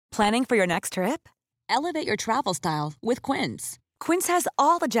Planning for your next trip? Elevate your travel style with Quince. Quince has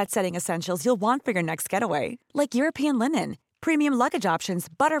all the jet-setting essentials you'll want for your next getaway, like European linen, premium luggage options,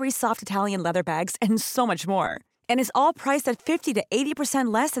 buttery soft Italian leather bags, and so much more. And is all priced at 50 to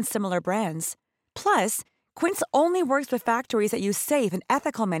 80% less than similar brands. Plus, Quince only works with factories that use safe and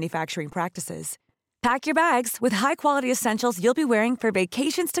ethical manufacturing practices. Pack your bags with high-quality essentials you'll be wearing for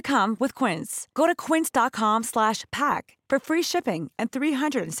vacations to come with Quince. Go to quince.com/pack for free shipping and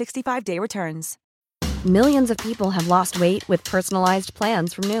 365-day returns. Millions of people have lost weight with personalized plans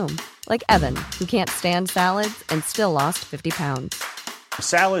from Noom. Like Evan, who can't stand salads and still lost 50 pounds.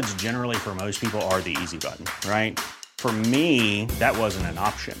 Salads generally for most people are the easy button, right? For me, that wasn't an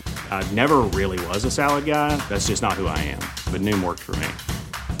option. I never really was a salad guy. That's just not who I am. But Noom worked for me.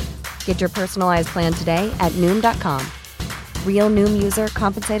 Get your personalized plan today at Noom.com. Real Noom user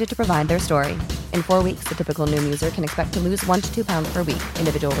compensated to provide their story. In 4 weeks, the typical Noom user can expect to lose 1 to 2 pounds per week.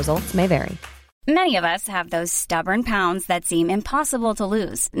 Individual results may vary. Many of us have those stubborn pounds that seem impossible to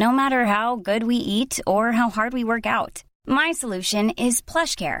lose, no matter how good we eat or how hard we work out. My solution is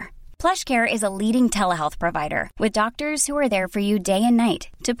PlushCare. PlushCare is a leading telehealth provider with doctors who are there for you day and night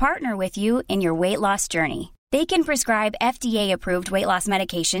to partner with you in your weight loss journey. They can prescribe FDA-approved weight loss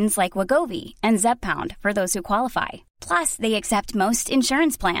medications like Wegovy and Zepbound for those who qualify. Plus, they accept most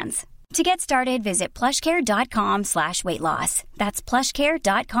insurance plans. To get started, visit plushcare.com/weightloss. That's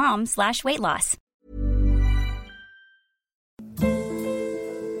plushcare.com/weightloss.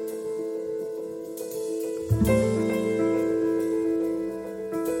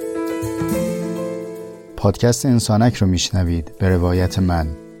 پادکست انسانک رو میشنوید به روایت من،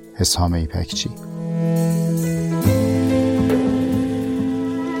 حسام ایپکچی.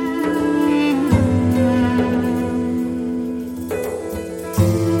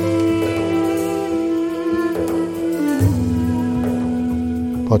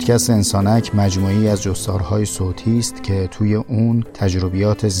 پادکست انسانک مجموعه‌ای از جستارهای صوتی است که توی اون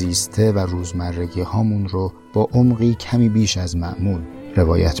تجربیات زیسته و روزمرگی هامون رو با عمقی کمی بیش از معمول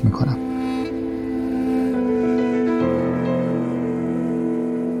روایت میکنم.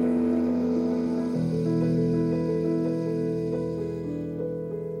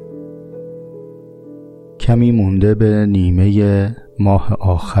 کمی مونده به نیمه ماه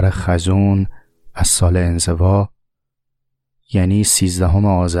آخر خزون از سال انزوا، یعنی 13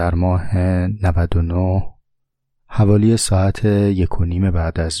 آذر ماه 99، حوالی ساعت 1:30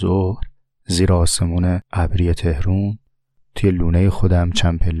 بعد از ظهر، زیر آسمون ابری تهران، توی لونه خودم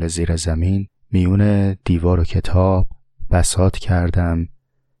چند پله زیر زمین، میون دیوار و کتاب بساط کردم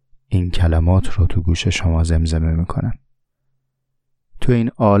این کلمات رو تو گوش شما زمزمه میکنم. تو این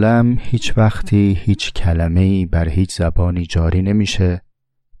عالم هیچ وقتی هیچ کلمه‌ای بر هیچ زبانی جاری نمیشه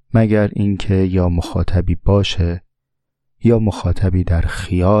مگر اینکه یا مخاطبی باشه یا مخاطبی در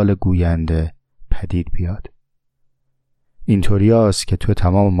خیال گوینده پدید بیاد. اینطوری است که تو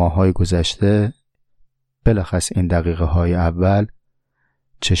تمام ماه‌های گذشته، بلخص این دقیقه‌های اول،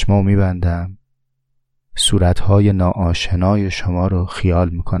 چشمامو میبندم، صورت‌های ناآشنای شما رو خیال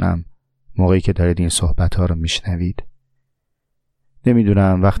میکنم موقعی که دارید این صحبت‌ها رو میشنوید.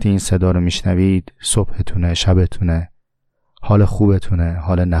 نمیدونم وقتی این صدا رو میشنوید صبحتونه، شبتونه، حال خوبتونه،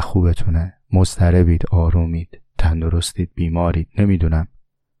 حال نخوبتونه، مضطربید، آرومید، تندرستید، بیمارید، نمیدونم.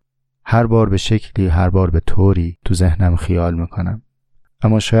 هر بار به شکلی، هر بار به طوری تو ذهنم خیال میکنم.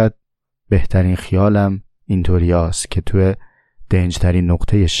 اما شاید بهترین خیالم اینطوری است که تو دنجترین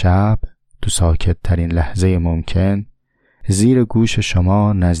نقطه شب، تو ساکتترین لحظه ممکن، زیر گوش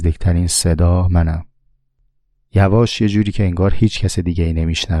شما نزدیکترین صدا منم. یواش، یه جوری که انگار هیچ کس دیگه ای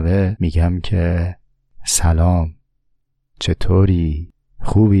نمیشنوه، میگم که سلام، چطوری؟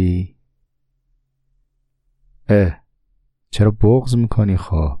 خوبی؟ چرا بغض میکنی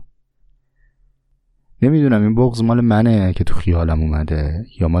خواه؟ نمیدونم این بغض مال منه که تو خیالم اومده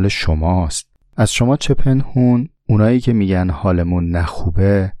یا مال شماست. از شما چه پنهون؟ اونایی که میگن حالمون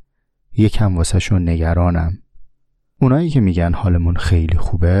نخوبه یکم واسه شون نگرانم. اونایی که میگن حالمون خیلی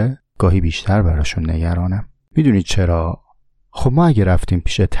خوبه گاهی بیشتر براشون نگرانم. میدونید چرا؟ خب ما اگه رفتیم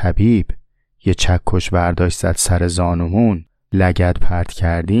پیش طبیب، یه چکش برداشت زد سر زانومون، لگد پرت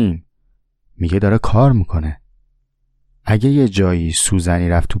کردیم، میگه داره کار میکنه. اگه یه جایی سوزنی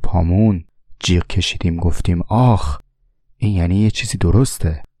رفت تو پامون، جیغ کشیدیم گفتیم آخ، این یعنی یه چیزی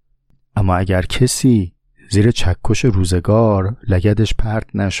درسته. اما اگر کسی زیر چکش روزگار لگدش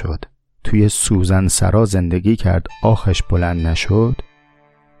پرت نشد، توی سوزن سرا زندگی کرد، آخش بلند نشد،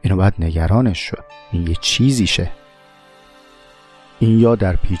 اینو باید نگرانش شد. این یه چیزیشه. این یا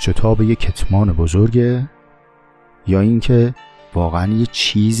در پیچ و تاب یه کتمان بزرگه، یا اینکه واقعا یه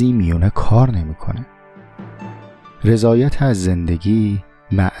چیزی میونه کار نمیکنه. رضایت از زندگی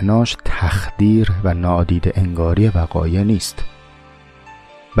معناش تخدیر و نادیده انگاری وقایع نیست،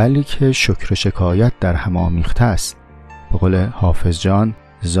 بلکه شکر و شکایت در هم آمیخته است. به قول حافظ جان،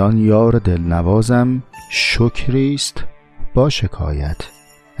 زان یار دلنوازم شکریست با شکایت.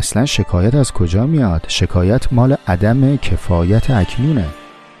 اصلا شکایت از کجا میاد؟ شکایت مال عدم کفایت اکنونه.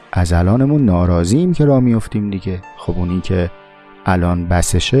 از الانمون ناراضیم که راه میافتیم دیگه. خب اونی که الان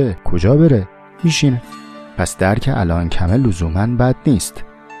بسشه کجا بره؟ میشینه. پس درک الان کمه لزوماً بد نیست.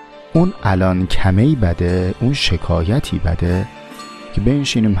 اون الان کمهی بده، اون شکایتی بده که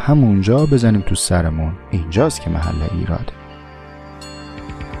بنشینیم همونجا بزنیم تو سرمون. اینجاست که محل ایراده.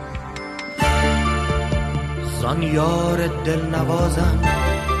 زان یار دل نوازم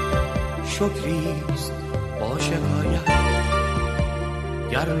شکریست با شکایت،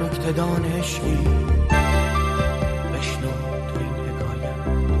 گر نکته دانشی بشنو تو این حکایت.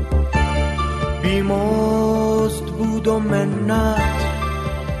 بیمزد بود و منت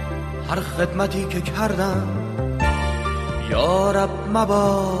هر خدمتی که کردم، یا رب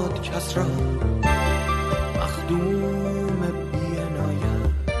مباد کس را مخدوم بی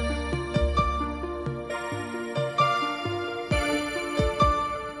عنایت.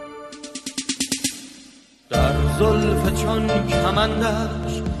 در زلف چون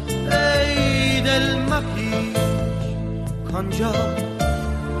کمندش ای دل مپیچ، کانجا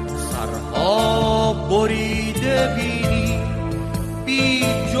سرها بریده بینی بی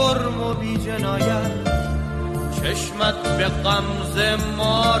جرم و بی جنایت. چشمت به غمزه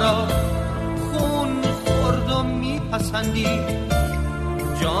ما را خون خورد و میپسندی،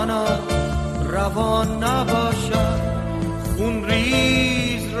 جانا روان نباشد خون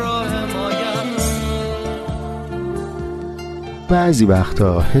ریز را حمایت. بعضی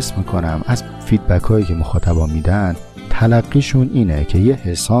وقتا حس میکنم از فیدبک هایی که مخاطبا میدن تلقیشون اینه که یه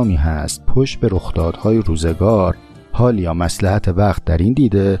حسامی هست پشت به رخدادهای روزگار حال یا مصلحت وقت در این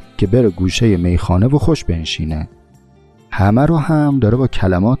دیده که بره گوشه میخانه و خوش بنشینه. همه رو هم داره با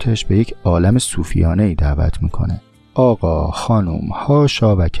کلماتش به یک عالم صوفیانه‌ای دعوت میکنه. آقا، خانم،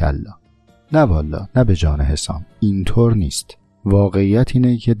 هاشا و کلا. نه والا، نه به جان حسام، اینطور نیست. واقعیت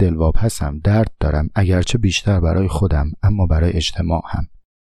اینه که دلواپسم، درد دارم، اگرچه بیشتر برای خودم اما برای اجتماع هم.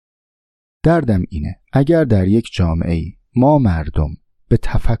 دردم اینه اگر در یک جامعه‌ای ما مردم به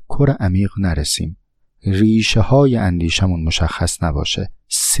تفکر عمیق نرسیم، ریشه های اندیشمون مشخص نباشه،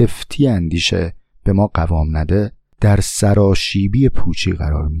 سفتی اندیشه به ما قوام نده، در سراشیبی پوچی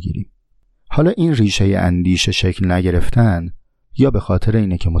قرار میگیریم. حالا این ریشه اندیشه شکل نگرفتن یا به خاطر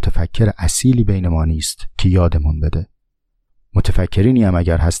اینه که متفکر اصیلی بین ما نیست که یادمون بده. متفکرینی هم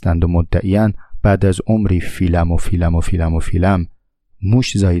اگر هستند و مدعیان بعد از عمری فیلم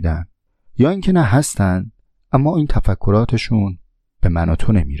موش زاییدن، یا اینکه نه هستن اما این تفکراتشون به من و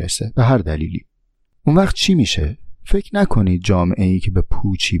تو نمیرسه به هر دلیلی. اون وقت چی میشه؟ فکر نکنید جامعه‌ای که به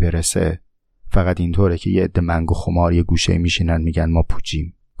پوچی برسه فقط اینطوره که یه عده منگ و خمار یه گوشه میشینن میگن ما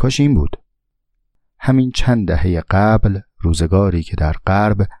پوچیم. کاش این بود. همین چند دهه قبل، روزگاری که در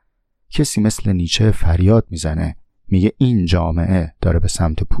غرب کسی مثل نیچه فریاد میزنه میگه این جامعه داره به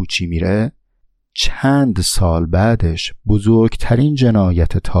سمت پوچی میره، چند سال بعدش بزرگترین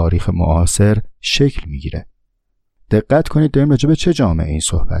جنایت تاریخ معاصر شکل میگیره. دقت کنید داریم راجع به چه جامعه‌ای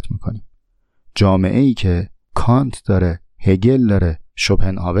صحبت میکنیم. جامعه‌ای که کانت داره، هگل داره،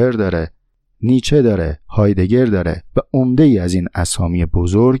 شوپنهاور داره، نیچه داره، هایدگر داره و عمده‌ای از این اسامی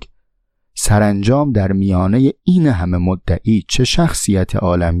بزرگ، سرانجام در میانه این همه مدعی چه شخصیت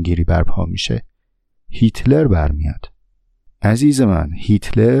عالمگیری برپا میشه؟ هیتلر برمیاد. عزیز من،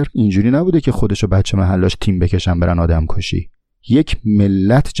 هیتلر اینجوری نبوده که خودشو بچه محلاش تیم بکشن برن آدم کشی. یک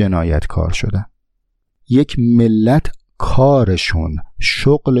ملت جنایتکار شدن. یک ملت کارشون،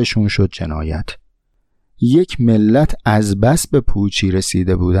 شغلشون شد جنایت. یک ملت از بس به پوچی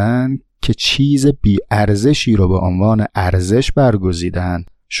رسیده بودن که چیز بی ارزشی رو به عنوان ارزش برگزیدن،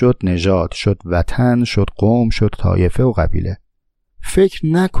 شد نژاد، شد وطن، شد قوم، شد طایفه و قبیله. فکر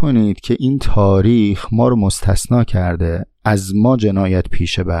نکنید که این تاریخ ما رو مستثنا کرده، از ما جنایت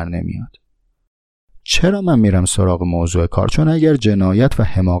پیشه بر نمیاد. چرا من میرم سراغ موضوع کار؟ چون اگر جنایت و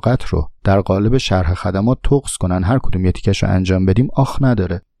حماقت رو در قالب شرح خدمات تقص کنن، هر کدوم یه تیکش رو انجام بدیم، آخ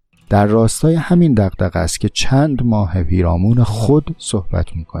نداره. در راستای همین دغدغه است که چند ماه پیرامون خود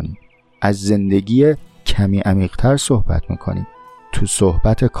صحبت میکنیم. از زندگی کمی عمیق‌تر صحبت میکنیم. تو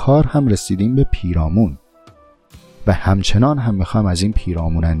صحبت کار هم رسیدیم به پیرامون و همچنان هم میخوام از این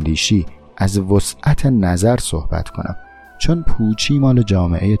پیرامون اندیشی، از وسعت نظر صحبت کنم، چون پوچی مال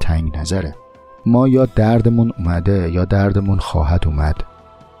جامعه تنگ نظره. ما یا دردمون اومده یا دردمون خواهد اومد.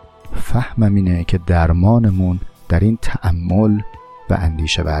 فهمم اینه که درمانمون در این تأمل و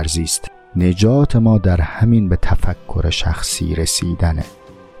اندیشه ورزی است. نجات ما در همین به تفکر شخصی رسیدنه.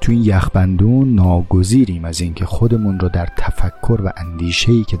 تو این یخبندون ناگزیریم از این که خودمون رو در تفکر و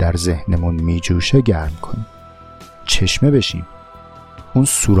اندیشه‌ای که در ذهنمون میجوشه گرم کنیم. چشمه بشیم. اون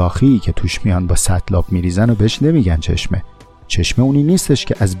سوراخی که توش میان با سطلاب میریزن و بهش نمیگن چشمه. چشمه اونی نیستش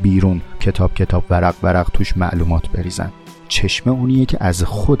که از بیرون کتاب ورق توش معلومات بریزن. چشمه اونیه که از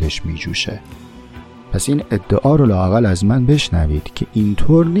خودش میجوشه. پس این ادعا رو لااقل از من بشنوید که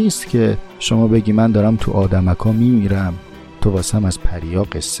اینطور نیست که شما بگی من دارم تو آدمکا میمیرم، تو واسم از پریا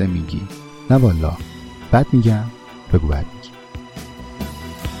قصه میگی. نه والا، بد میگم؟ بگو بد میگی.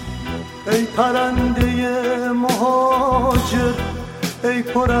 ای پرنده مهاجر، ای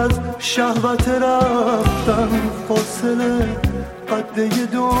پر از شهوت رفتن، فاصله قده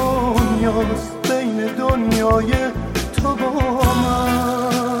دنیاست بین دنیای تو با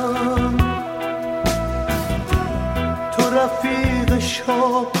من. تو رفیق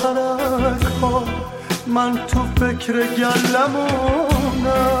شاپرک ها، من تو فکر گلمونم.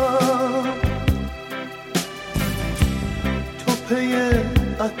 تو پی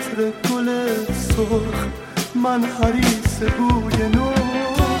عطر گل سرخ، من حریص بوی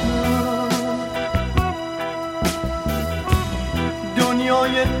نورم.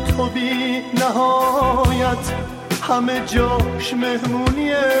 دنیای تو بی نهایت، همه جاش مهمونی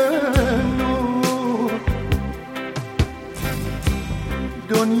نور.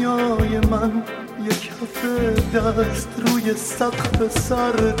 دنیای من یک کف دست روی سقف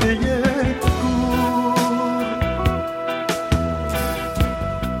سرده گور.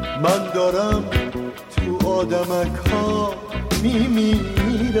 من دارم تو آدمک ها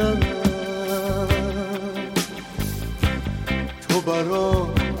میمیرم، تو برام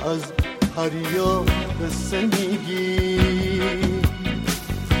از پریا قصه میگی.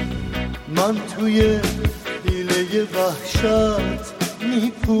 من توی حیله وحشت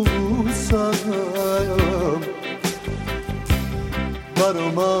میپوسم،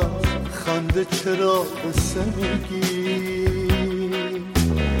 برام از خنده چرا قصه میگی.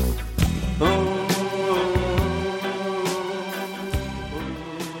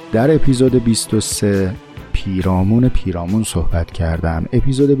 در اپیزود 23 پیرامون صحبت کردم.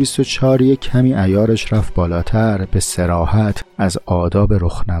 اپیزود 24 یک کمی عیارش رفت بالاتر، به صراحت از آداب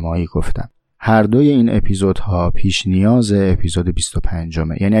رخنمایی گفتم. هر دوی این اپیزودها پیش نیاز اپیزود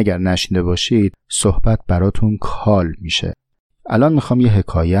 25، یعنی اگر نشنیده باشید صحبت براتون کال میشه. الان میخوام یه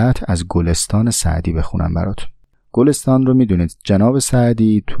حکایت از گلستان سعدی بخونم براتون. گلستان رو میدونید جناب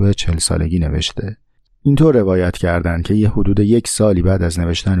سعدی توی 40 سالگی نوشته. اینطور روایت کردن که یه حدود 1 سالی بعد از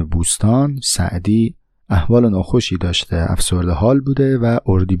نوشتن بوستان، سعدی احوال ناخوشی داشته، افسرده حال بوده و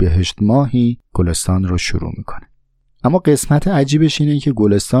اردیبهشت ماهی گلستان رو شروع میکنه. اما قسمت عجیبش اینه که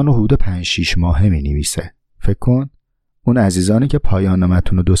گلستان رو حدود 5-6 ماهه مینویسه. فکر کن اون عزیزانی که پایان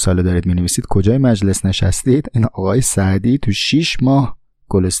نامتون رو 2 ساله دارید مینویسید کجای مجلس نشستید؟ این آقای سعدی تو 6 ماه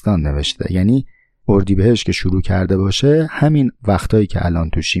گلستان نوشته. یعنی اردیبهشت که شروع کرده باشه، همین وقتایی که الان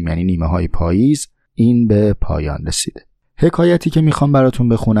توشیم، یعنی نیمه های پاییز، این به پایان رسیده. حکایتی که میخوام براتون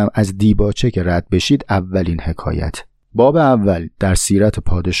بخونم از دیباچه که رد بشید، اولین حکایت. باب اول در سیرت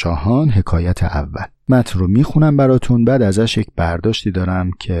پادشاهان، حکایت اول. متن رو میخونم براتون، بعد ازش یک برداشتی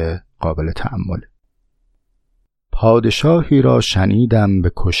دارم که قابل تأمل. پادشاهی را شنیدم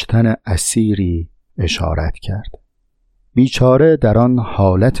به کشتن اسیری اشارت کرد. بیچاره در آن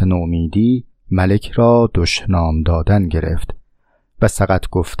حالت نومیدی ملک را دشنام دادن گرفت و سقط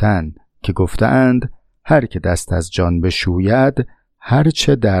گفتن که گفتند هر که دست از جان بشوید، هر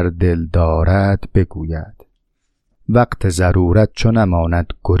چه در دل دارد بگوید. وقت ضرورت چون نماند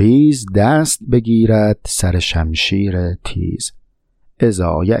گریز، دست بگیرد سر شمشیر تیز.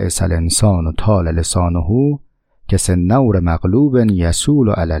 اذا یأس الانسان طال لسانه، کسالنور مغلوب یسول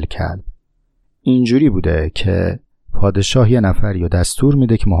علی الکلب. اینجوری بوده که پادشاه یه نفری رو دستور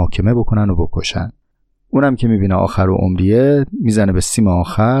میده که محاکمه بکنن و بکشن. اونم که میبینه آخر و عمریه، میزنه به سیم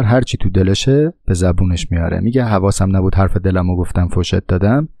آخر، هرچی تو دلشه به زبونش میاره. میگه حواسم نبود حرف دلمو گفتم، فوشت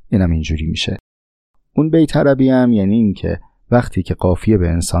دادم. اینم اینجوری میشه. اون بیت عربی هم یعنی این که وقتی که قافیه به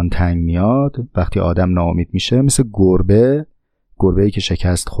انسان تنگ میاد، وقتی آدم ناامید میشه، مثل گربه‌ای که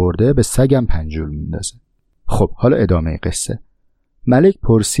شکست خورده به سگم پنجول میندازه. خب حالا ادامه قصه. ملک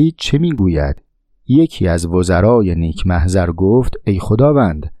پرسید چه میگوید؟ یکی از وزرای نیک محضر گفت ای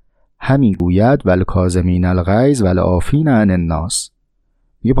خداوند، همی گوید والکاظمین الغیظ والعافین عن الناس.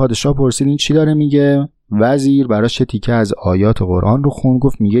 میگه پادشاه پرسید این چی داره میگه؟ وزیر براش تیکه از آیات قرآن رو خون،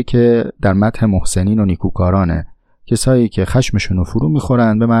 گفت میگه که در مدح محسنین و نیکوکارانه، کسایی که خشمشون رو فرو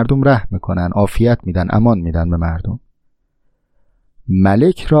میخورن، به مردم رحم میکنن، عافیت میدن، امان میدن به مردم.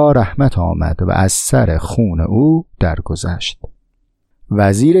 ملک را رحمت آمد و از سر خون او درگذشت.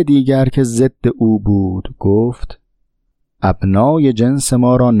 وزیر دیگر که ضد او بود گفت ابنای جنس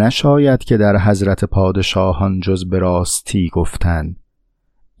ما را نشاید که در حضرت پادشاهان جز به راستی گفتن.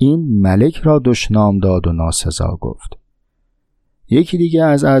 این ملک را دشنام داد و ناسزا گفت. یکی دیگه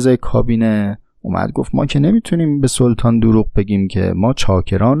از اعضای کابینه اومد گفت ما که نمیتونیم به سلطان دروغ بگیم که ما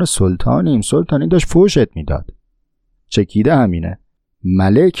چاکران سلطانیم. سلطانی داشت فوشت میداد. چکیده همینه.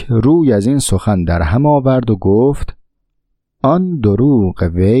 ملک روی از این سخن در هم آورد و گفت آن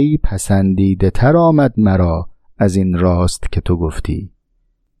دروغ وی پسندیده تر آمد مرا از این راست که تو گفتی،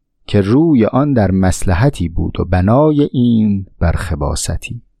 که روی آن در مصلحتی بود و بنای این بر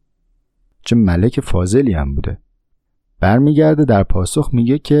خباستی. چه ملک فاضلی هم بوده. برمیگرده در پاسخ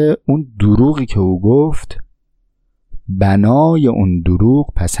میگه که اون دروغی که او گفت بنای اون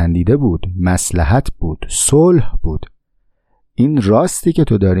دروغ پسندیده بود، مصلحت بود، صلح بود. این راستی که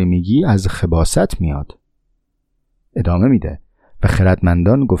تو داری میگی از خباست میاد. ادامه میده و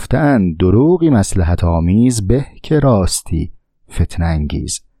خردمندان گفتند دروغی مصلحت آمیز به که راستی فتنه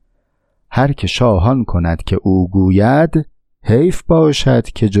انگیز. هر که شاهان کند که او گوید، حیف باشد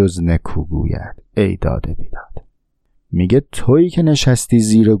که جز نکو گوید. ای داده بیداد. میگه تویی که نشستی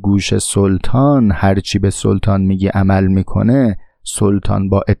زیر گوش سلطان، هرچی به سلطان میگی عمل میکنه، سلطان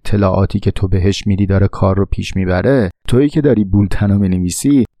با اطلاعاتی که تو بهش میدی داره کار رو پیش میبره. تویی که داری بولتنو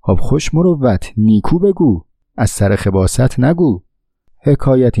بنویسی، خب خوش مروت نیکو بگو، از سر خباست نگو.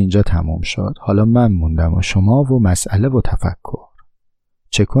 حکایت اینجا تموم شد. حالا من موندم و شما و مسئله و تفکر.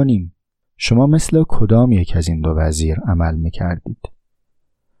 چه کنیم؟ شما مثل کدام یک از این دو وزیر عمل میکردید؟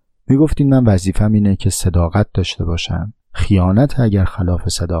 میگفتین من وظیفه‌م اینه که صداقت داشته باشم، خیانت اگر خلاف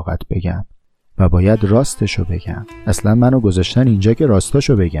صداقت بگم و باید راستشو بگم. اصلا منو گذاشتن اینجا که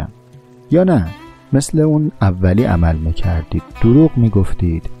راستاشو بگم. یا نه مثل اون اولی عمل میکردید، دروغ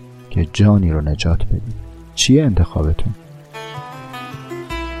میگفتید که جانی رو نجات بدید. چیه انتخابتون؟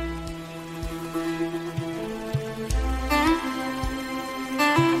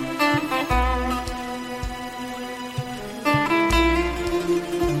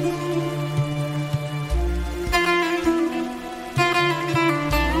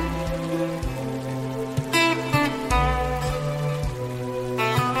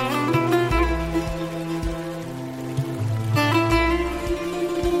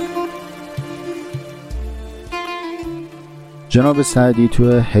 جناب سعدی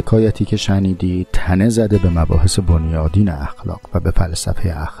تو حکایتی که شنیدی تنه زده به مباحث بنیادین اخلاق و به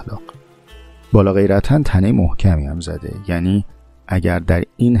فلسفه اخلاق. بالا غیرتاً تنه محکمی هم زده. یعنی اگر در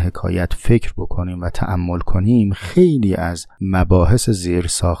این حکایت فکر بکنیم و تأمل کنیم، خیلی از مباحث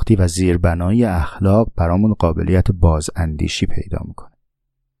زیرساختی و زیربنایی اخلاق برامون قابلیت بازاندیشی پیدا میکنه.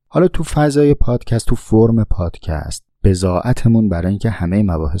 حالا تو فضای پادکست، تو فرم پادکست، بضاعتمون برای اینکه همه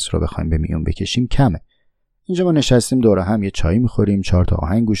مباحث رو بخوایم به میون بکشیم کمه. اینجا ما نشستیم دور هم یه چای میخوریم، 4 تا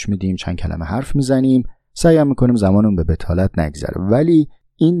آهنگ گوش میدیم، چند کلمه حرف میزنیم، سعی میکنیم زمانمون به بتالت نگذره. ولی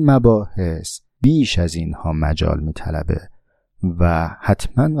این مباحث بیش از اینها مجال میطلبه و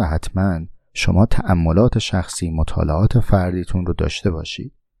حتما شما تأملات شخصی، مطالعات فردیتون رو داشته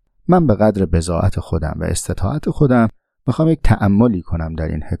باشید. من به قدر بضاعت خودم و استطاعت خودم میخوام یک تأملی کنم در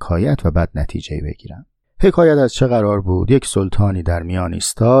این حکایت و بعد نتیجه بگیرم. حکایت از چه قرار بود؟ یک سلطانی در میان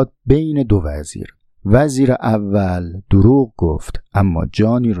ایستاد بین دو وزیر. وزیر اول دروغ گفت اما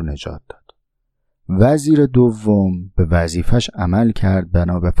جانی رو نجات داد. وزیر دوم به وظیفش عمل کرد،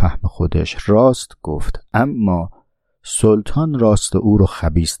 بنا به فهم خودش راست گفت اما سلطان راست او رو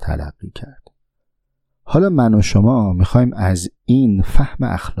خبیث تلقی کرد. حالا من و شما میخوایم از این فهم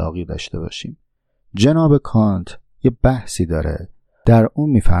اخلاقی داشته باشیم. جناب کانت یه بحثی داره، در اون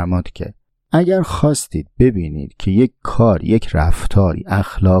میفرماد که اگر خواستید ببینید که یک کار، یک رفتاری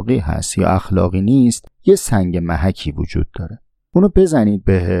اخلاقی هست یا اخلاقی نیست، یه سنگ محکی وجود داره. اونو بزنید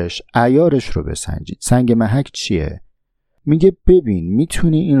بهش، عیارش رو بسنجید. سنگ محک چیه؟ میگه ببین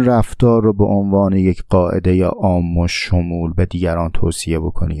میتونی این رفتار رو به عنوان یک قاعده یا عام و شمول به دیگران توصیه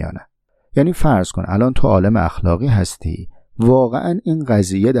بکنی یا نه. یعنی فرض کن الان تو عالم اخلاقی هستی، واقعا این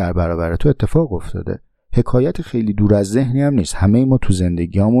قضیه در برابر تو اتفاق افتاده. حکایت خیلی دور از ذهنی هم نیست. همه ما تو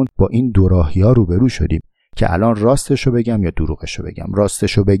زندگیامون با این دوراهی‌ها روبرو شدیم که الان راستشو بگم یا دروغشو بگم،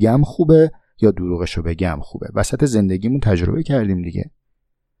 راستشو بگم خوبه یا دروغشو بگم خوبه. وسط زندگیمون تجربه کردیم دیگه.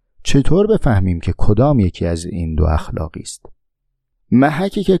 چطور بفهمیم که کدام یکی از این دو اخلاقی است؟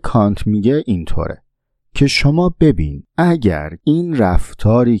 محکی که کانت میگه اینطوره که شما ببین اگر این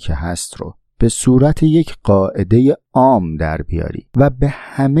رفتاری که هست رو به صورت یک قاعده عام در بیاری و به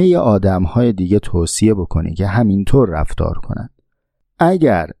همه آدم‌های دیگه توصیه بکنی که همینطور رفتار کنن،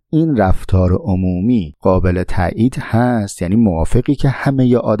 اگر این رفتار عمومی قابل تایید هست، یعنی موافقی که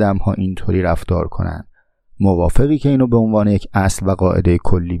همه آدم‌ها اینطوری رفتار کنن، موافقی که اینو به عنوان یک اصل و قاعده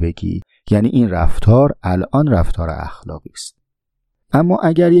کلی بگی یعنی این رفتار الان رفتار اخلاقی است. اما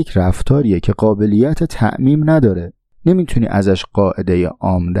اگر یک رفتاریه که قابلیت تعمیم نداره، نمیتونی ازش قاعده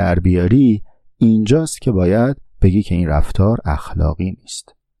عام در بیاری، اینجاست که باید بگی که این رفتار اخلاقی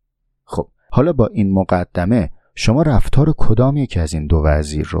نیست. خب حالا با این مقدمه شما رفتار کدام یکی از این دو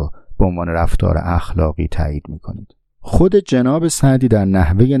وزیر رو به عنوان رفتار اخلاقی تایید میکنید؟ خود جناب سعدی در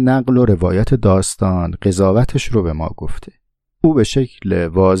نحوه نقل و روایت داستان قضاوتش رو به ما گفته. او به شکل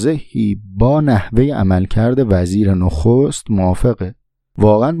واضحی با نحوه عملکرد وزیر نخست موافقه.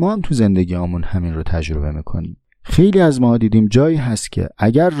 واقعا ما هم تو زندگیامون همین رو تجربه میکنیم. خیلی از ما دیدیم جایی هست که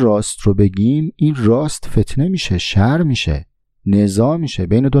اگر راست رو بگیم، این راست فتنه میشه، شر میشه، نزاع میشه،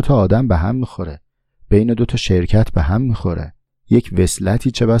 بین دوتا آدم به هم میخوره، بین دوتا شرکت به هم میخوره، یک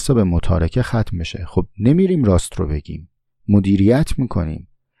وصلتی چه بسا به متارکه ختم میشه. خب نمیریم راست رو بگیم، مدیریت میکنیم،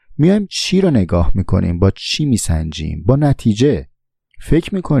 میایم چی رو نگاه میکنیم، با چی میسنجیم؟ با نتیجه.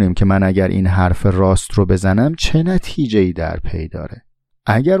 فکر میکنیم که من اگر این حرف راست رو بزنم چه نتیجه‌ای در پی داره.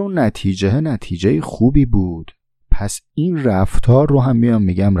 اگر اون نتیجه خوبی بود، پس این رفتار رو هم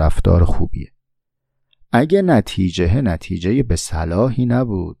میگم رفتار خوبیه. اگه نتیجه به صلاحی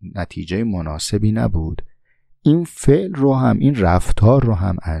نبود، نتیجه مناسبی نبود، این فعل رو هم، این رفتار رو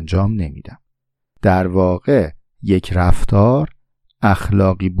هم انجام نمیدم. در واقع یک رفتار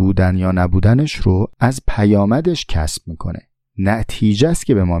اخلاقی بودن یا نبودنش رو از پیامدش کسب میکنه. نتیجه است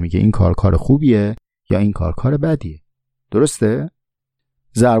که به ما میگه این کار خوبیه یا این کار بدیه. درسته؟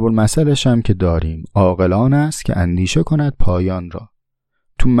 ضرب المثلش هم که داریم، عاقلان است که اندیشه کند پایان را.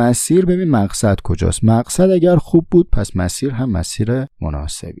 تو مسیر ببین مقصد کجاست. مقصد اگر خوب بود، پس مسیر هم مسیر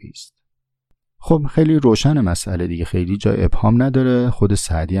مناسبی است. خب خیلی روشن مسئله دیگه، خیلی جای ابهام نداره. خود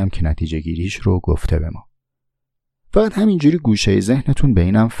سعدی هم که نتیجه گیریش رو گفته به ما. فقط همینجوری گوشه ذهنتون به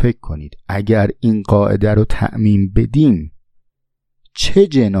اینم فکر کنید، اگر این قاعده رو تعمیم بدیم، چه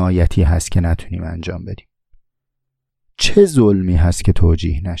جنایتی هست که نتونیم انجام بدیم؟ چه ظلمی هست که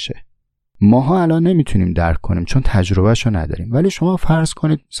توجیه نشه؟ ماها الان نمیتونیم درک کنیم چون تجربهشو نداریم. ولی شما فرض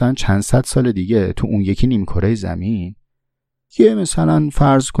کنید مثلا چند صد سال دیگه تو اون یکی نیمکره زمین یه مثلا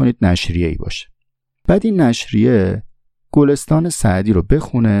فرض کنید نشریه‌ای باشه. بعد این نشریه گلستان سعدی رو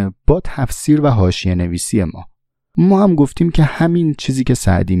بخونه با تفسیر و حاشیه نویسی ما هم گفتیم که همین چیزی که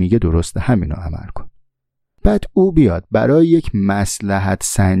سعدی میگه درسته، همینو عمل کن. بعد او بیاد برای یک مصلحت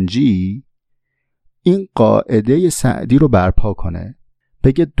سنجی این قاعده سعدی رو برپا کنه،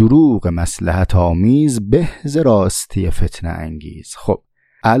 بگه دروغ مصلحت آمیز به ز راستی فتنه انگیز. خب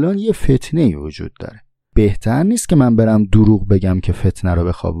الان یه فتنه وجود داره، بهتر نیست که من برم دروغ بگم که فتنه رو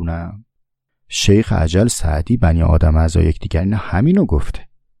بخوابونم؟ شیخ اجل سعدی بنی آدم اعضا یکدیگر نه همینو گفته،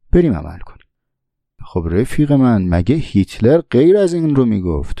 بریم عمل کنیم. خب رفیق من، مگه هیتلر غیر از این رو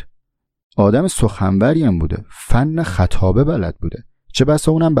میگفت؟ آدم سخنوری هم بوده، فن خطابه بلد بوده، چه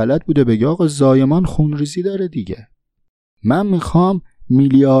بسا اونم بلد بوده بگه آقا زایمان خونریزی داره دیگه، من میخوام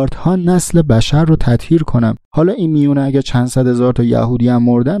میلیاردها نسل بشر رو تطهیر کنم. حالا این میونه اگه چند صد هزار تا یهودی هم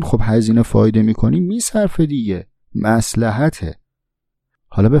مردن، خب هزینه فایده میکنی میصرفه دیگه، مصلحته.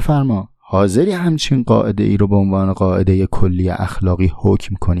 حالا بفرما، حاضری همچین قاعده ای رو به عنوان قاعده کلی اخلاقی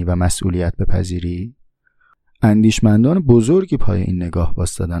حکم کنی و مسئولیت بپذیری؟ اندیشمندان بزرگی پای این نگاه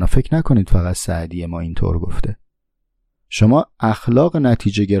وایسادن و فکر نکنید فقط سعدی ما اینطور گفته. شما اخلاق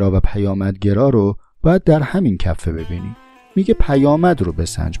نتیجه گرا و پیامد گرا رو باید در همین کفه ببینید. میگه پیامد رو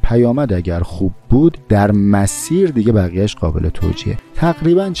بسنج، پیامد اگر خوب بود در مسیر دیگه بقیهش قابل توجیه.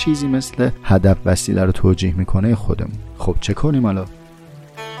 تقریبا چیزی مثل هدف وسیله رو توجیه میکنه خودمون. خب چه کنیم حالا؟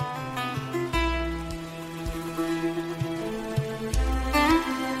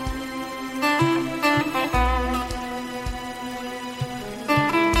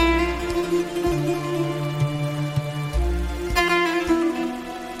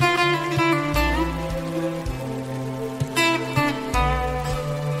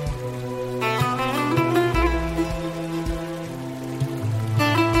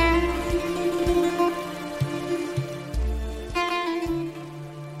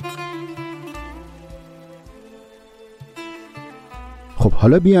 خب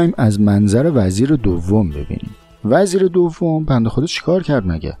حالا بیایم از منظر وزیر دوم ببینیم. وزیر دوم بنده خدا چیکار کرد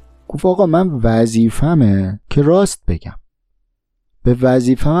مگه؟ گفت آقا من وظیفمه که راست بگم، به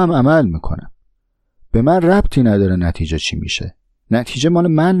وظیفه‌م عمل میکنم، به من ربطی نداره نتیجه چی میشه، نتیجه مال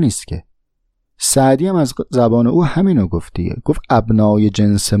من نیست که. سعدی هم از زبان او همینو گفت دیگه، گفت ابنای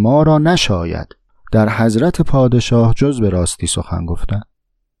جنس ما را نشاید در حضرت پادشاه جز به راستی سخن گفتن.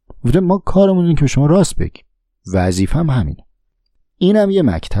 گفته ما کارمون اینه که شما راست بگیم، وظیفه‌م همینه. اینم یه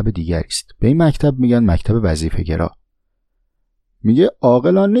مکتب دیگری است. به این مکتب میگن مکتب وظیفه گرا. میگه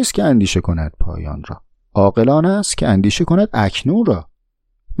عاقلان نیست که اندیشه کند پایان را، عاقلان است که اندیشه کند اکنون را.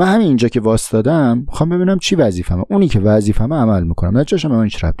 من همین اینجا که واسطادم میخوام ببینم چی وظیفه‌مه، اونی که وظیفه‌مه عمل میکنم، نتیجهش من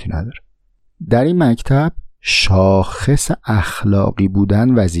هیچ ربطی نداره. در این مکتب شاخص اخلاقی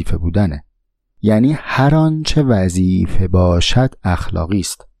بودن وظیفه بودنه، یعنی هر آنچه وظیفه باشد اخلاقی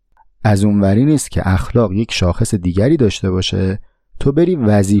است. از اونوری نیست که اخلاق یک شاخص دیگری داشته باشه تو بری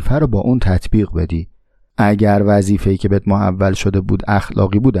وظیفه رو با اون تطبیق بدی. اگر وظیفه‌ای که بهت محول شده بود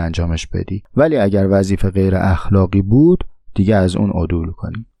اخلاقی بود انجامش بدی، ولی اگر وظیفه غیر اخلاقی بود دیگه از اون عدول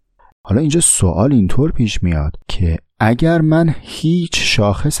کنی. حالا اینجا سوال اینطور پیش میاد که اگر من هیچ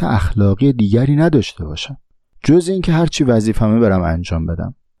شاخص اخلاقی دیگری نداشته باشم جز این که هرچی وظیفه‌مه برم انجام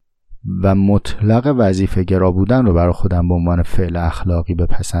بدم و مطلق وظیفه گرا بودن رو برای خودم به عنوان فعل اخلاقی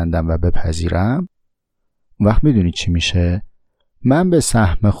بپسندم و بپذیرم، وقت میدونید چی میشه؟ من به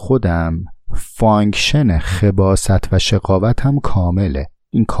سهم خودم فانکشن خباثت و شقاوت هم کامله.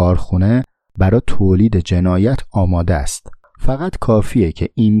 این کارخونه برای تولید جنایت آماده است. فقط کافیه که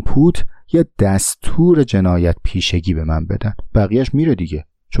اینپوت یا دستور جنایت پیشگی به من بدن، بقیهش میره دیگه،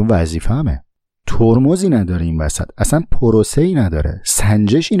 چون وظیفه‌مه. ترمزی نداره این وسط، اصلا پروسه‌ای نداره،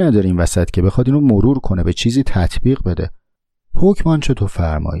 سنجشی نداره این وسط که بخواد اینو مرور کنه، به چیزی تطبیق بده. حکم آنچه تو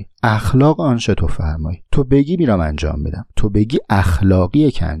فرمایی، اخلاق آنچه تو فرمایی، تو بگی میرم انجام میدم، تو بگی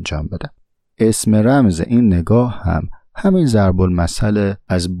اخلاقیه که انجام بدم. اسم رمز این نگاه هم همین ضرب المثل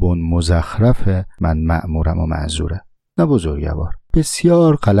از بن مزخرف من مأمورم و معذوره. نه بزرگوار،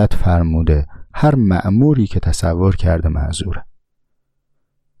 بسیار غلط فرموده، هر مأموری که تصور کرده معذوره.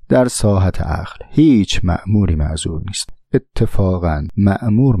 در ساحت عقل هیچ مأموری معذور نیست، اتفاقاً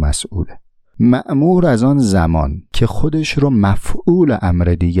مأمور مسئوله. مأمور از آن زمان که خودش رو مفعول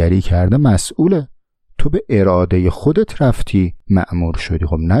امر دیگری کرده مسئوله. تو به اراده خودت رفتی مأمور شدی،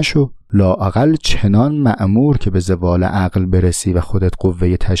 خب نشو، لااقل چنان مأمور که به زوال عقل برسی و خودت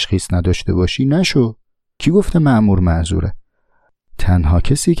قوه تشخیص نداشته باشی نشو. کی گفته مأمور معذوره؟ تنها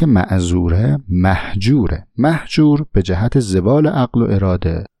کسی که معذوره محجوره. محجور به جهت زوال عقل و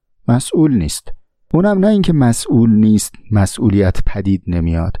اراده مسئول نیست. اونم نه اینکه مسئول نیست مسئولیت پدید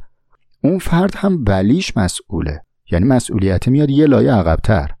نمیاد، اون فرد هم ولیش مسئوله، یعنی مسئولیت میاد یه لایه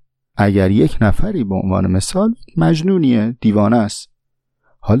عقب‌تر. اگر یک نفری به عنوان مثال مجنونیه، دیوانه است،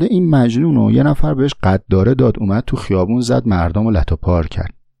 حالا این مجنونو یه نفر بهش قداره داد، اومد تو خیابون زد مردم و لت و پار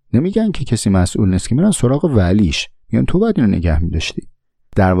کرد، نمیگن که کسی مسئول نیست، که میرن سراغ ولیش، میگن تو باید اینو نگه می‌داشتی.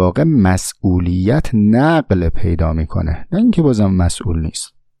 در واقع مسئولیت نقل پیدا میکنه، نه اینکه بازم مسئول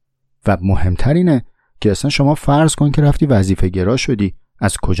نیست. و مهمتر اینه که اصلا شما فرض کن که رفتی وظیفه گرا شدی،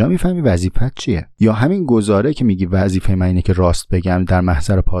 از کجا میفهمی وظیفت چیه؟ یا همین گزاره که میگی وظیفه من اینه که راست بگم، در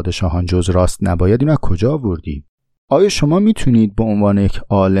محضر پادشاهان جز راست نباید، اینو از کجا آوردی؟ آیا شما میتونید به عنوان یک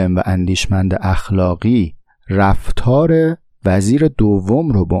عالم و اندیشمند اخلاقی رفتار وزیر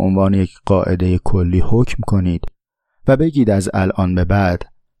دوم رو به عنوان یک قاعده کلی حکم کنید و بگید از الان به بعد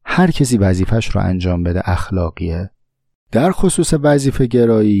هر کسی وظیفش رو انجام بده اخلاقیه؟ در خصوص وظیفه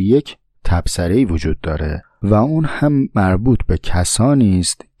گرایی یک تبصره‌ای وجود داره و اون هم مربوط به کسانی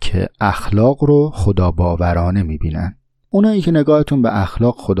است که اخلاق رو خداباورانه میبینن. اونایی که نگاهتون به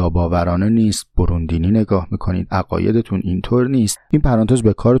اخلاق خداباورانه نیست، بروندینی نگاه میکنید، عقایدتون اینطور نیست، این پرانتز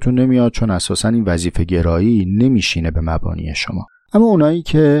به کارتون نمیاد، چون اساساً این وظیفه گرایی نمیشینه به مبانی شما. اما اونایی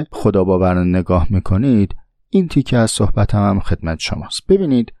که خداباورانه نگاه میکنید، این تیکه از صحبتم هم خدمت شماست.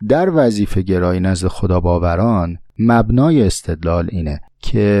 ببینید، در وظیفه گرایی نزد خداباوران مبنای استدلال اینه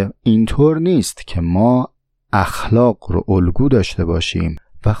که اینطور نیست که ما اخلاق رو الگو داشته باشیم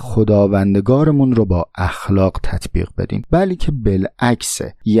و خداوندگارمون رو با اخلاق تطبیق بدیم، بلکه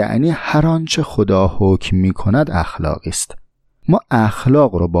بالعکسه، یعنی هر آنچه خدا حکم می‌کند اخلاقی است. ما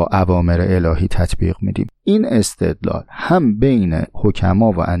اخلاق رو با اوامر الهی تطبیق میدیم. این استدلال هم بین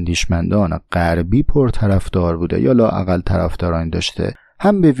حکما و اندیشمندان غربی پرطرفدار بوده یا لااقل طرفداران داشته،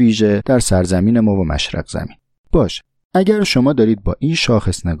 هم به ویژه در سرزمین ما و مشرق زمین. باشه، اگر شما دارید با این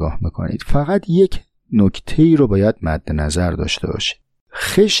شاخص نگاه میکنید، فقط یک نکته‌ای رو باید مد نظر داشته باشید.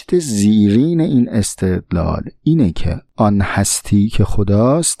 خشت زیرین این استدلال اینه که آن هستی که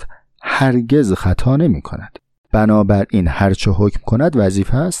خداست هرگز خطا نمی کند. بنابراین هرچه حکم کند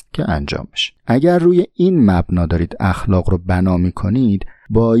وظیفه است که انجام بشه. اگر روی این مبنا دارید اخلاق رو بنا می کنید،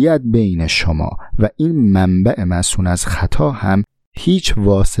 باید بین شما و این منبع مسئول از خطا هم هیچ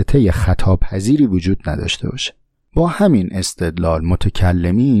واسطه خطا پذیری وجود نداشته باشه. با همین استدلال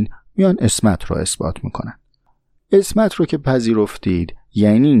متکلمین میان عصمت رو اثبات میکنن. عصمت رو که پذیرفتید،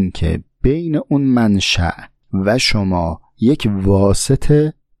 یعنی این که بین اون منشأ و شما یک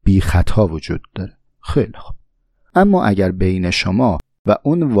واسطه بی خطا وجود داره. خیلی خوب. اما اگر بین شما و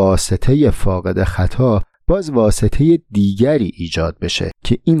اون واسطه فاقد خطا باز واسطه دیگری ایجاد بشه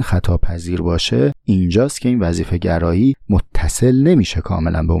که این خطا پذیر باشه، اینجاست که این وظیفه گرایی متصل نمیشه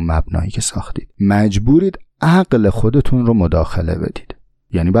کاملا به اون مبنایی که ساختید. مجبورید عقل خودتون رو مداخله بدید.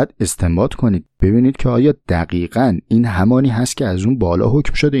 یعنی باید استنباط کنید ببینید که آیا دقیقاً این همانی هست که از اون بالا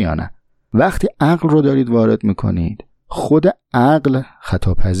حکم شده یا نه. وقتی عقل رو دارید وارد میکنید، خود عقل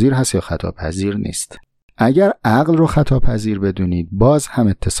خطا پذیر هست یا خطا پذیر نیست. اگر عقل رو خطا پذیر بدونید، باز هم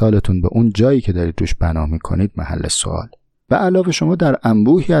اتصالتون به اون جایی که دارید روش بنا میکنید محل سوال. و علاوه شما در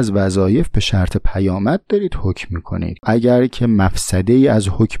انبوهی از وظایف به شرط پیامد دارید حکم میکنید. اگر که مفسده ای از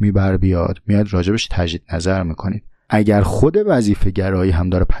حکمی بر بیاد، میاد راجبش تجدید نظر میکنید. اگر خود وظیفه گرایی هم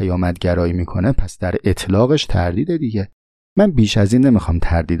داره پیامد گرایی میکنه، پس در اطلاقش تردید دیگه. من بیش از این نمیخوام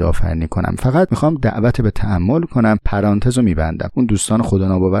تردید آفرینی کنم، فقط میخوام دعوت به تأمل کنم. پرانتز رو میبندم. اون دوستان خدا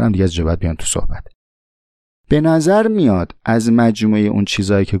ناباورم دیگه از جبهت بیان تو صحبت. به نظر میاد از مجموعه اون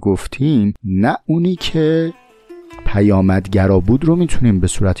چیزایی که گفتیم، نه اونی که پیامدگرا بود رو میتونیم به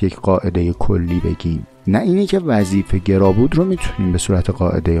صورت یک قاعده کلی بگیم، نه اینی که وظیفه گرا بود رو میتونیم به صورت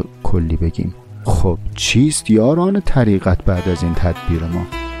قاعده کلی بگیم. خب چیست یاران طریقت بعد از این تدبیر ما؟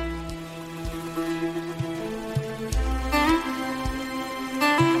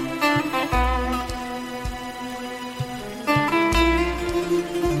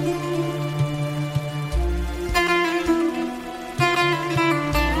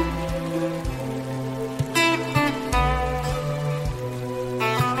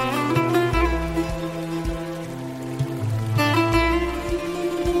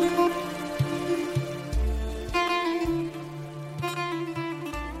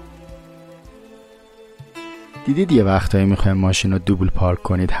 دیدید یه وقتایی میخوایم ماشین رو دوبل پارک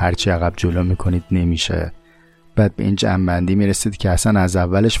کنید، هرچی عقب جلو میکنید نمیشه. بعد به این جمع‌بندی میرسید که اصلا از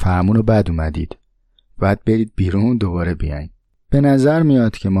اولش فرمون رو بد اومدید. بعد برید بیرون دوباره بیاین. به نظر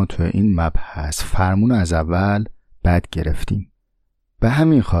میاد که ما تو این مبحث فرمون از اول بد گرفتیم. به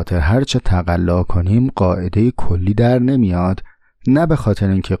همین خاطر هرچه تقلا کنیم قاعده کلی در نمیاد، نه به خاطر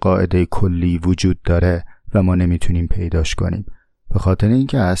اینکه قاعده کلی وجود داره و ما نمیتونیم پیداش کنیم، به خاطر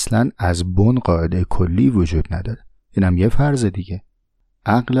اینکه اصلاً از بن قاعده کلی وجود نداره. اینم یه فرض دیگه.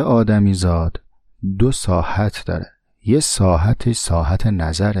 عقل آدمی زاد دو ساحت داره. یه ساحتش ساحت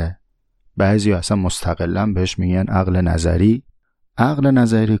نظره. بعضی اصلا مستقلاً بهش میگن عقل نظری. عقل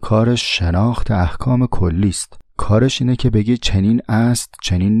نظری کارش شناخت احکام کلی است. کارش اینه که بگه چنین است،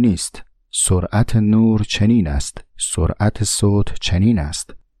 چنین نیست. سرعت نور چنین است، سرعت صوت چنین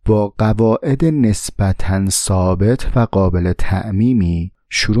است. با قواعد نسبتاً ثابت و قابل تعمیمی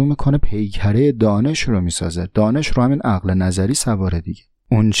شروع میکنه پیکره دانش رو میسازه. دانش رو همین عقل نظری سواره دیگه.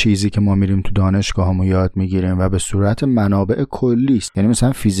 اون چیزی که ما میریم تو دانشگاهمون یاد میگیریم و به صورت منابع کلی است. یعنی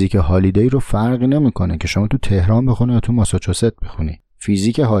مثلا فیزیک هالیدی رو فرقی نمیکنه که شما تو تهران بخونی یا تو ماساچوست بخونی.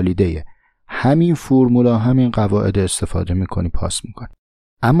 فیزیک هالیدیه. همین فرمولا، همین قواعد استفاده میکنی، پاس میکنی.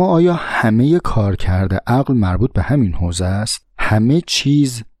 اما آیا همه کارکرد عقل مربوط به همین حوزه است؟ همه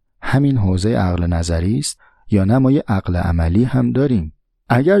چیز همین حوزه عقل نظری است یا نه ما یه عقل عملی هم داریم؟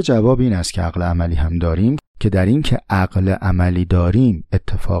 اگر جواب این است که عقل عملی هم داریم، که در این که عقل عملی داریم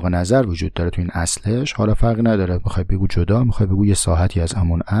اتفاق نظر وجود داره تو این اصلش، حالا فرقی نداره میخوای بگو جدا، میخوای بگو یه ساحتی از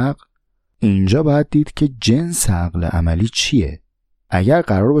همون عقل، اینجا باید دید که جنس عقل عملی چیه. اگر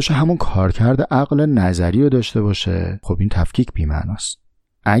قرار باشه همون کارکرد عقل نظری رو داشته باشه، خب این تفکیک بی‌معناست.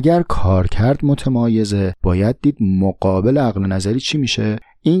 اگر کارکرد متمایزه، باید دید مقابل عقل نظری چی میشه.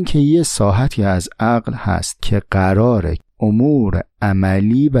 این که یه ساحتی از عقل هست که قراره امور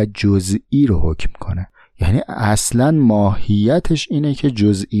عملی و جزئی رو حکم کنه. یعنی اصلا ماهیتش اینه که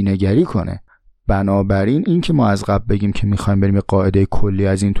جزئی نگری کنه. بنابراین این که ما از قبل بگیم که میخوایم بریم یه قاعده کلی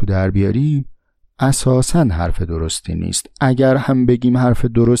از این تو در بیاریم، اساساً حرف درستی نیست. اگر هم بگیم حرف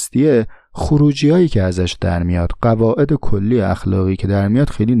درستیه، خروجی هایی که ازش در میاد، قواعد کلی اخلاقی که در میاد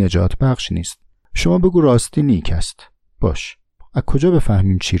خیلی نجات بخش نیست. شما بگو راستی نیک است. باش. از کجا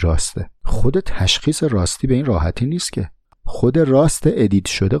بفهمیم چی راسته؟ خود تشخیص راستی به این راحتی نیست که. خود راست ادیت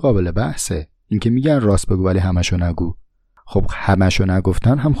شده قابل بحثه. این که میگن راست بگو ولی همشو نگو. خب همشو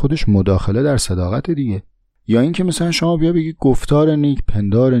نگفتن هم خودش مداخله در صداقت دیگه. یا این که مثلا شما بیا بگی گفتار نیک،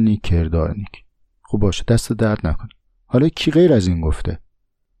 پندار نیک، کردار نیک. خب باشه، دست درد نکن. حالا کی غیر از این گفته؟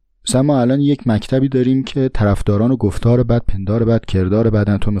 مثلا ما الان یک مکتبی داریم که طرفداران گفتار بد، پندار بد، کردار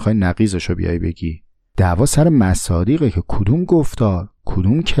بدن، تو میخوای نقیضشو بیای بگی. دعوا سر مصادیقه که کدوم گفتار،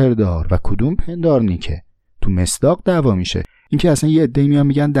 کدوم کردار و کدوم پندار نیکه. تو مصداق دعوا میشه. اینکه اصلا یه عده‌ای میان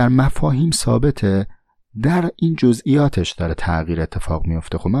میگن در مفاهیم ثابته، در این جزئیاتش داره تغییر اتفاق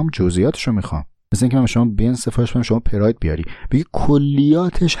میفته. خب من جزئیاتشو میخوام. مثلا اینکه من شما بین سفارش بدم، شما پراید بیاری، بگی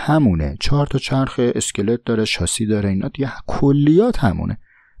کلیاتش همونه. 4 تا چرخ اسکلت داره، شاسی داره، اینا دیگه کلیات همونه.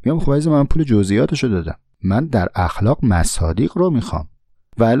 میگم خب عزیز من پول جزئیاتشو دادم. من در اخلاق مصادیق رو میخوام.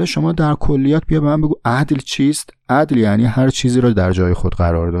 ولی شما در کلیات بیا به من بگو عدل چیست؟ عدل یعنی هر چیزی رو در جای خود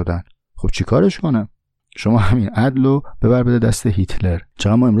قرار دادن. خب چی کارش کنم؟ شما همین عدل رو ببر بده دست هیتلر.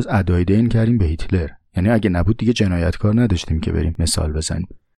 چرا ما امروز ادای دین کردیم به هیتلر؟ یعنی اگه نبود دیگه جنایتکار نداشتیم که بریم مثال بزنیم.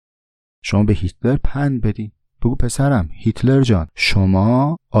 شما به هیتلر پند بدین، بگو پسرم هیتلر جان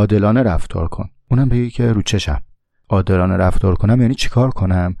شما عادلانه رفتار کن. اونم بگه که رو چشم عادلانه رفتار کنم یعنی چیکار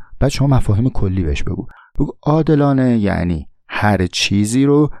کنم؟ بعد شما مفاهیم کلی بهش بگو عادلانه یعنی هر چیزی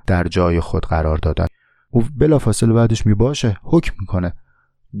رو در جای خود قرار دادن. او بلافاصله بعدش باشه حکم میکنه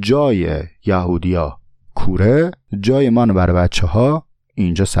جای یهودیا کوره، جای من برای بچه‌ها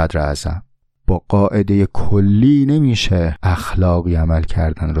اینجا صدر اعظم. با قاعده کلی نمیشه اخلاقی عمل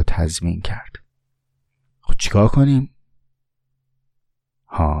کردن رو تضمین کرد. خب چیکار کنیم؟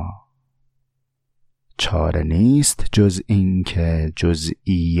 چاره نیست جز این که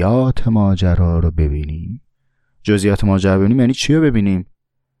جزئیات ماجرا رو ببینیم. جزئیات ماجرا ببینیم یعنی چی رو ببینیم؟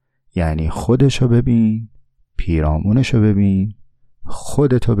 یعنی خودشو ببین، پیرامونشو ببین،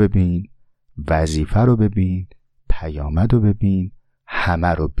 خودتو ببین، وظیفه رو ببین، پیامد رو ببین، همه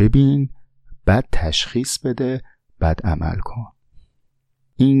رو ببین، بعد تشخیص بده، بعد عمل کن.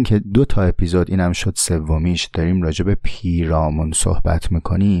 این که 2 اپیزود اینم شد سومیش داریم راجع به پیرامون صحبت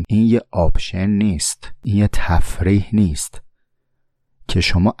میکنیم، این یه آپشن نیست، این یه تفریح نیست که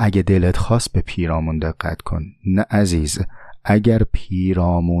شما اگه دلت خواست به پیرامون دقت کن. نه عزیز، اگر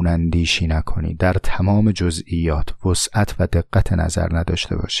پیرامون اندیشی نکنی، در تمام جزئیات وسعت و دقت نظر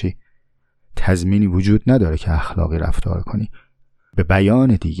نداشته باشی، تضمینی وجود نداره که اخلاقی رفتار کنی. به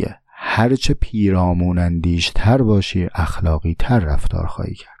بیان دیگه هرچه پیرامون اندیشتر باشی اخلاقی تر رفتار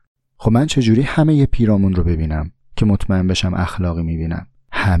خواهی کرد. خب من چجوری همه پیرامون رو ببینم که مطمئن بشم اخلاقی میبینم؟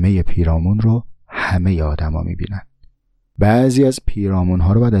 همه پیرامون رو همه آدما میبینن. بعضی از پیرامون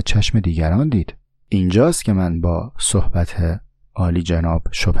ها رو باید از چشم دیگران دید. اینجاست که من با صحبت عالی جناب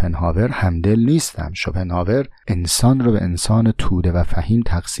شوپنهاور همدل نیستم. شوپنهاور انسان رو به انسان توده و فهیم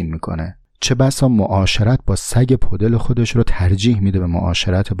تقسیم میکنه. چه بسا معاشرت با سگ پدل خودش رو ترجیح میده به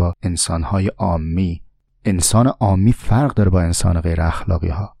معاشرت با انسانهای عامی. انسان عامی فرق داره با انسان غیر اخلاقی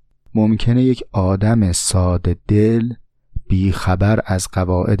ها. ممکنه یک آدم ساده دل بی خبر از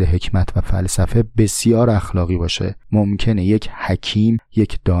قواعد حکمت و فلسفه بسیار اخلاقی باشه. ممکنه یک حکیم،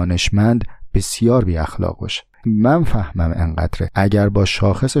 یک دانشمند بسیار بی اخلاق باشه. من فهمم انقدره. اگر با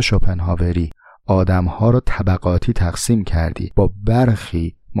شاخص شوپنهاوری آدمها رو طبقاتی تقسیم کردی، با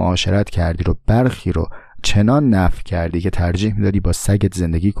برخی معاشرت کردی رو برخی رو چنان نفی کردی که ترجیح میدادی با سگت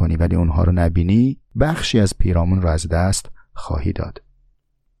زندگی کنی ولی اونها رو نبینی، بخشی از پیرامون رو از دست خواهی داد.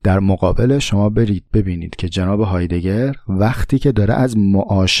 در مقابل شما برید ببینید که جناب هایدگر وقتی که داره از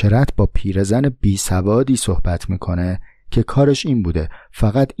معاشرت با پیرزن بی سوادی صحبت میکنه که کارش این بوده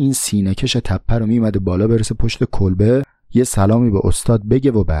فقط این سینه‌کش تپه رو میمده بالا برسه پشت کلبه، یه سلامی به استاد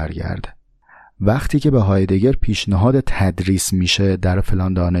بگه و برگرده. وقتی که به هایدگر پیشنهاد تدریس میشه در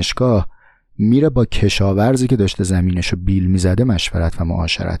فلان دانشگاه، میره با کشاورزی که داشته زمینشو بیل میزده مشورت و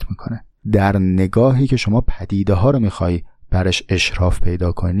معاشرت میکنه. در نگاهی که شما پدیده ها رو میخوای برش اشراف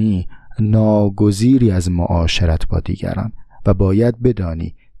پیدا کنی، ناگزیری از معاشرت با دیگران و باید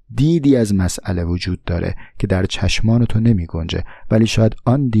بدانی دیدی از مسئله وجود داره که در چشمان تو نمی گنجه ولی شاید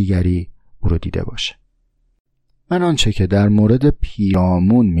آن دیگری او رو دیده باشه. من آنچه که در مورد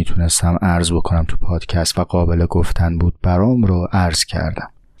پیرامون میتونستم عرض بکنم تو پادکست و قابل گفتن بود برام رو عرض کردم.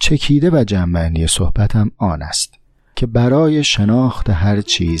 چکیده و جنبندی صحبتم آن است که برای شناخت هر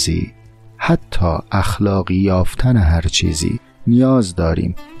چیزی، حتی اخلاقی یافتن هر چیزی، نیاز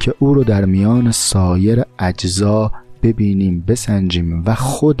داریم که او رو در میان سایر اجزا ببینیم، بسنجیم و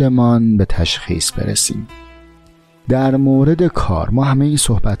خودمان به تشخیص برسیم. در مورد کار، ما همه این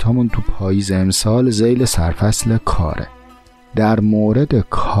صحبت هامون تو پاییز امسال ذیل سرفصل کاره. در مورد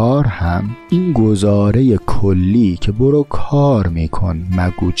کار هم این گزاره کلی که برو کار میکن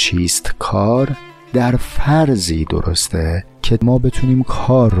مگو چیست کار، در فرضی درسته که ما بتونیم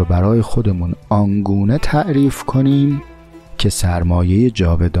کار رو برای خودمون آنگونه تعریف کنیم که سرمایه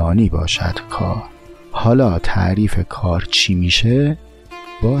جاودانی باشد کار. حالا تعریف کار چی میشه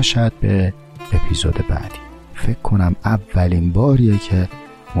باشد به اپیزود بعدی. فکر کنم اولین باریه که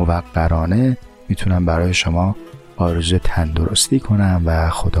موقرانه میتونم برای شما آرزوی تندرستی کنم و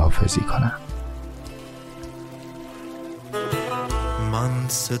خداحافظی کنم. من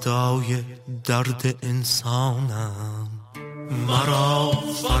صدای درد انسانم، مرا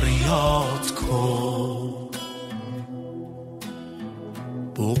فریاد کن.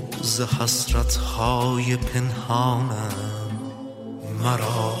 بغض حسرت‌های پنهانم،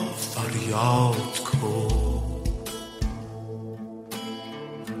 مرا فریاد کن.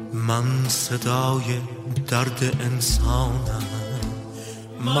 من صدای درد انسانم،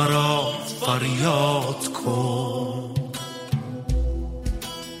 مرا فریاد کن.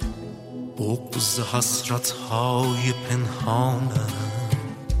 بغض حسرت‌های پنهانم،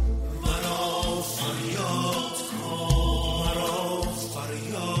 مرا فریاد کن، مرا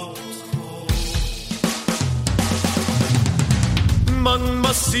فریاد کن. من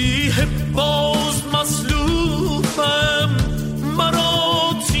مسیح باز مصلوبم،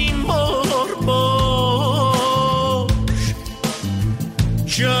 مرا تیمار باش.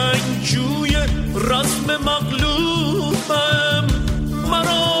 جنگجوی رزم مغلوبم،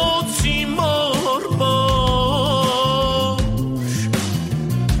 مرا تیمار باش.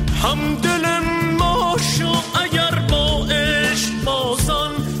 همدل ما شو اگر با عشق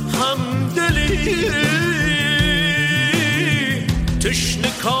بازان همدلی.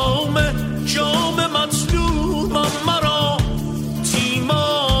 تشنه کام جام مطلوبم، مرا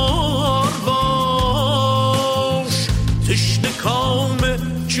تیمار باش. تشنه کام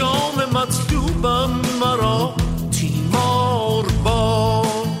جام مطلوبم، مرا تیمار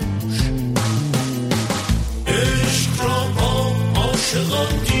باش. عشق را با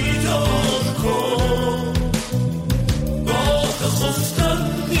عاشقان دیدار کن، راه خفتن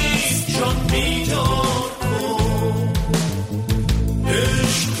نیست جان بیدار کن.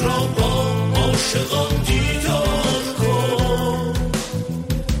 عشق را با عاشقان دیدار کن،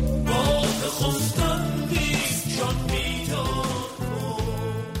 راه خفتن نیست جان بیدار کن.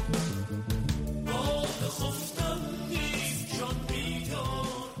 راه خفتن نیست جان بیدار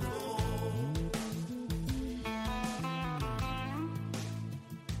کن.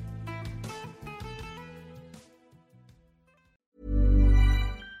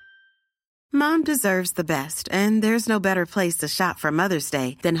 Mom deserves the best, and there's no better place to shop for Mother's Day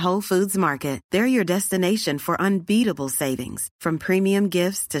than Whole Foods Market. They're your destination for unbeatable savings, from premium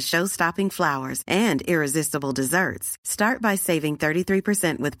gifts to show-stopping flowers and irresistible desserts. Start by saving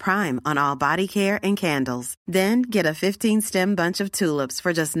 33% with Prime on all body care and candles. Then get a 15-stem bunch of tulips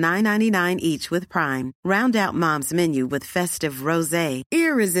for just $9.99 each with Prime. Round out Mom's menu with festive rosé,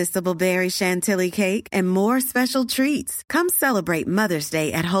 irresistible berry chantilly cake, and more special treats. Come celebrate Mother's Day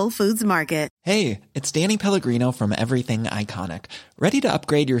at Whole Foods Market. Hey, it's Danny Pellegrino from Everything Iconic. Ready to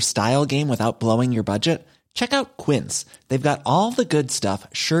upgrade your style game without blowing your budget? Check out Quince. They've got all the good stuff,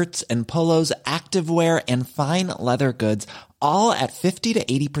 shirts and polos, activewear, and fine leather goods, all at 50 to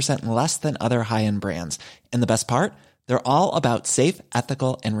 80% less than other high-end brands. And the best part? They're all about safe,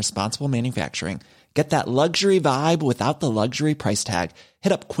 ethical, and responsible manufacturing. Get that luxury vibe without the luxury price tag.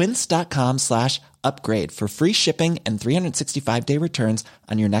 Hit up quince.com/upgrade for free shipping and 365-day returns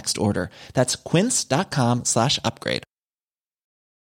on your next order. That's quince.com/upgrade.